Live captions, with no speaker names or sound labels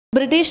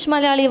British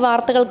Malayali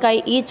വാർത്തകൾക്കായി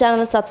ഈ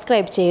channel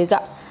subscribe ചെയ്യുക.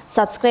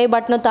 സബ്സ്ക്രൈബ്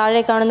ബട്ടണു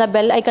താഴെ കാണുന്ന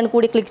ബെൽ ഐക്കൺ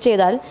കൂടി ക്ലിക്ക്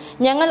ചെയ്താൽ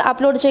ഞങ്ങൾ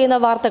അപ്ലോഡ് ചെയ്യുന്ന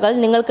വാർത്തകൾ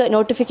നിങ്ങൾക്ക്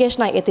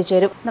നോട്ടിഫിക്കേഷനായി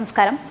എത്തിച്ചേരും.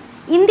 നമസ്കാരം.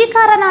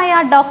 ഇന്ത്യക്കാരനായ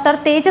ഡോക്ടർ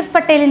തേജസ്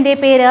പട്ടേലിന്റെ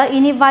പേര്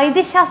ഇനി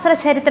വൈദ്യശാസ്ത്ര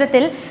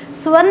ചരിത്രത്തിൽ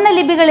സുവർണ്ണ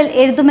ലിപികളിൽ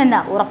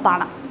എഴുതുമെന്ന്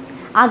ഉറപ്പാണ്.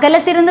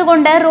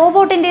 അകലത്തിരുന്നുകൊണ്ട്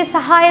റോബോട്ടിന്റെ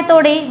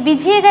സഹായത്തോടെ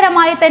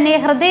വിജയകരമായി തന്നെ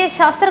ഹൃദയ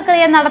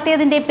ശസ്ത്രക്രിയ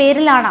നടത്തിയതിന്റെ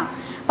പേരിലാണ്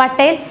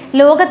പട്ടേൽ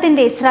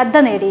ലോകത്തിന്റെ ശ്രദ്ധ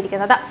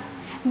നേടിയിരിക്കുന്നത്.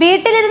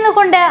 വീട്ടിലിരുന്നു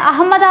കൊണ്ട്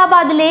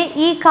അഹമ്മദാബാദിലെ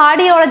ഈ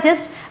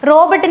കാർഡിയോളജിസ്റ്റ്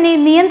റോബോട്ടിനെ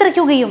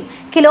നിയന്ത്രിക്കുകയും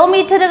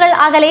കിലോമീറ്ററുകൾ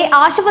അകലെ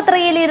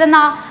ആശുപത്രിയിലിരുന്ന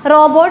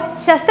റോബോട്ട്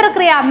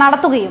ശസ്ത്രക്രിയ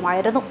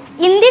നടത്തുകയുമായിരുന്നു.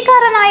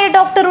 ഇന്ത്യക്കാരനായ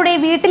ഡോക്ടറുടെ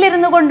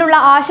വീട്ടിലിരുന്നു കൊണ്ടുള്ള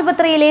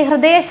ആശുപത്രിയിലെ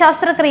ഹൃദയ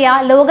ശസ്ത്രക്രിയ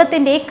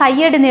ലോകത്തിന്റെ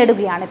കയ്യടി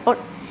നേടുകയാണിപ്പോൾ.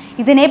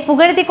 ഇതിനെ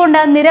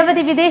പുകഴ്ത്തിക്കൊണ്ട്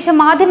നിരവധി വിദേശ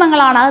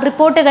മാധ്യമങ്ങളാണ്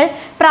റിപ്പോർട്ടുകൾ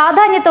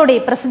പ്രാധാന്യത്തോടെ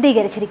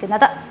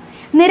പ്രസിദ്ധീകരിച്ചിരിക്കുന്നത്.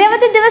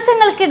 നിരവധി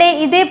ദിവസങ്ങൾക്കിടെ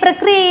ഇതേ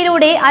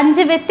പ്രക്രിയയിലൂടെ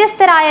 5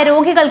 വ്യത്യസ്തരായ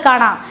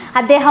രോഗികൾക്കാണ്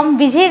അദ്ദേഹം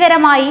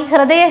വിജയകരമായി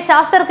ഹൃദയ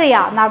ശസ്ത്രക്രിയ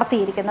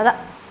നടത്തിയിരിക്കുന്നത്.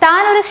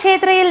 താൻ ഒരു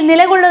ക്ഷേത്രയിൽ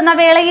നിലകൊള്ളുന്ന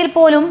വേളയിൽ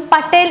പോലും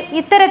പട്ടേൽ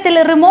ഇത്തരത്തിൽ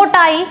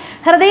റിമോട്ടായി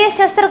ഹൃദയ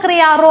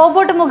ശസ്ത്രക്രിയ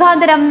റോബോട്ട്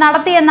മുഖാന്തരം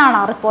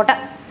നടത്തിയെന്നാണ് റിപ്പോർട്ട്.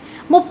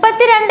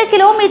 32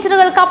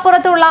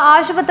 കിലോമീറ്ററുകൾക്കപ്പുറത്തുള്ള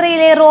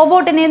ആശുപത്രിയിലെ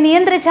റോബോട്ടിനെ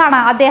നിയന്ത്രിച്ചാണ്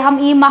അദ്ദേഹം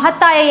ഈ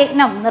മഹത്തായ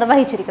യജ്ഞം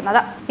നിർവഹിച്ചിരിക്കുന്നത്.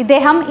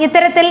 ഇദ്ദേഹം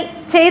ഇത്തരത്തിൽ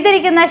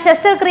ചെയ്തിരിക്കുന്ന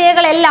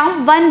ശസ്ത്രക്രിയകളെല്ലാം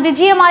വൻ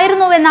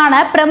വിജയമായിരുന്നുവെന്നാണ്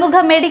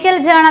പ്രമുഖ മെഡിക്കൽ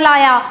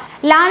ജേണലായ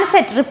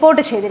ലാൻസെറ്റ്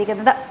റിപ്പോർട്ട്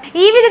ചെയ്തിരിക്കുന്നത്.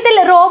 ഈ വിധത്തിൽ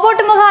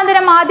റോബോട്ട്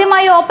മുഖാന്തരം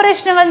ആദ്യമായി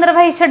ഓപ്പറേഷനുകൾ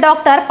നിർവഹിച്ച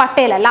ഡോക്ടർ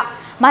പട്ടേൽ അല്ല,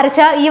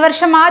 മറിച്ച് ഈ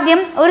വർഷം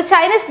ആദ്യം ഒരു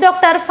Chinese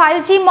doctor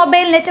 5G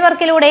mobile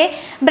നെറ്റ്വർക്കിലൂടെ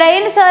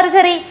brain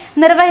surgery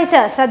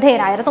നിർവഹിച്ച്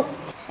ശ്രദ്ധേയനായിരുന്നു.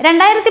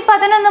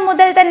 2011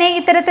 മുതൽ തന്നെ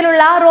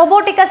ഇത്തരത്തിലുള്ള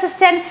robotic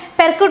assistant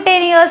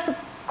percutaneous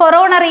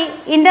coronary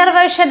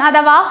intervention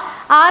അഥവാ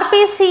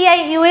RPCI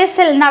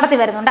US-ൽ നടത്തി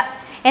വരുന്നുണ്ട്.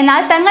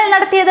 എന്നാൽ തങ്ങൾ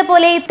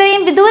നടത്തിയതുപോലെ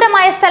ഇത്രയും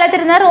വിദൂരമായ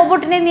സ്ഥലത്തിരുന്ന്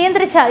റോബോട്ടിനെ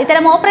നിയന്ത്രിച്ച്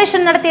ഇത്തരം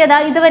ഓപ്പറേഷൻ നടത്തിയത്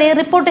ഇതുവരെ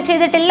റിപ്പോർട്ട്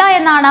ചെയ്തിട്ടില്ല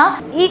എന്നാണ്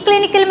ഈ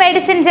ക്ലിനിക്കൽ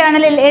മെഡിസിൻ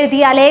ജേണലിൽ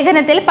എഴുതിയ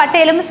ലേഖനത്തിൽ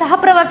പട്ടേലും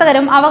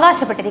സഹപ്രവർത്തകരും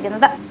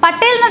അവകാശപ്പെട്ടിരിക്കുന്നത്.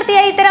 പട്ടേൽ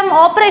നടത്തിയ ഇത്തരം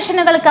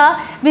ഓപ്പറേഷനുകൾക്ക്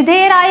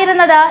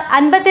വിധേയരായിരുന്നത്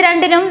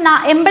 52-നും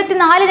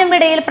 84-നും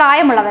ഇടയിൽ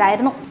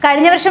പ്രായമുള്ളവരായിരുന്നു.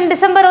 കഴിഞ്ഞ വർഷം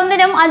ഡിസംബർ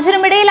 1-നും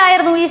 5-നും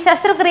ഇടയിലായിരുന്നു ഈ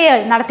ശസ്ത്രക്രിയകൾ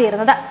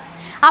നടത്തിയിരുന്നത്.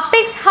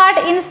 അപ്പിക്സ്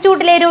ഹാർട്ട്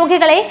ഇൻസ്റ്റിറ്റ്യൂട്ടിലെ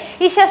രോഗികളെ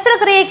ഈ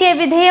ശസ്ത്രക്രിയയ്ക്ക്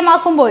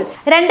വിധേയമാക്കുമ്പോൾ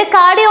 2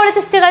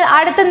 കാർഡിയോളജിസ്റ്റുകൾ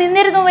അടുത്ത്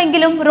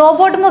നിന്നിരുന്നുവെങ്കിലും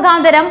റോബോട്ട്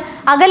മുഖാന്തരം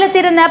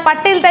അകലത്തിരുന്ന്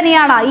പട്ടേൽ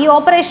തന്നെയാണ് ഈ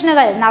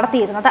ഓപ്പറേഷനുകൾ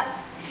നടത്തിയിരുന്നത്.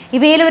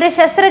 ഇവയിൽ ഒരു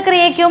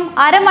ശസ്ത്രക്രിയയ്ക്കും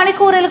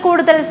അരമണിക്കൂറിൽ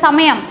കൂടുതൽ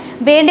സമയം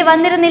വേണ്ടി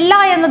വന്നിരുന്നില്ല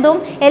എന്നതും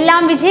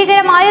എല്ലാം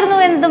വിജയകരമായിരുന്നു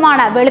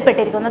എന്നതുമാണ്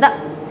വെളിപ്പെട്ടിരിക്കുന്നത്.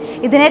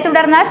 ഇതിനെ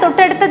തുടർന്ന്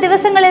തൊട്ടടുത്ത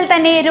ദിവസങ്ങളിൽ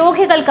തന്നെ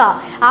രോഗികൾക്ക്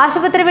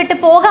ആശുപത്രി വിട്ടു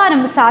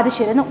പോകാനും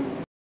സാധിച്ചിരുന്നു.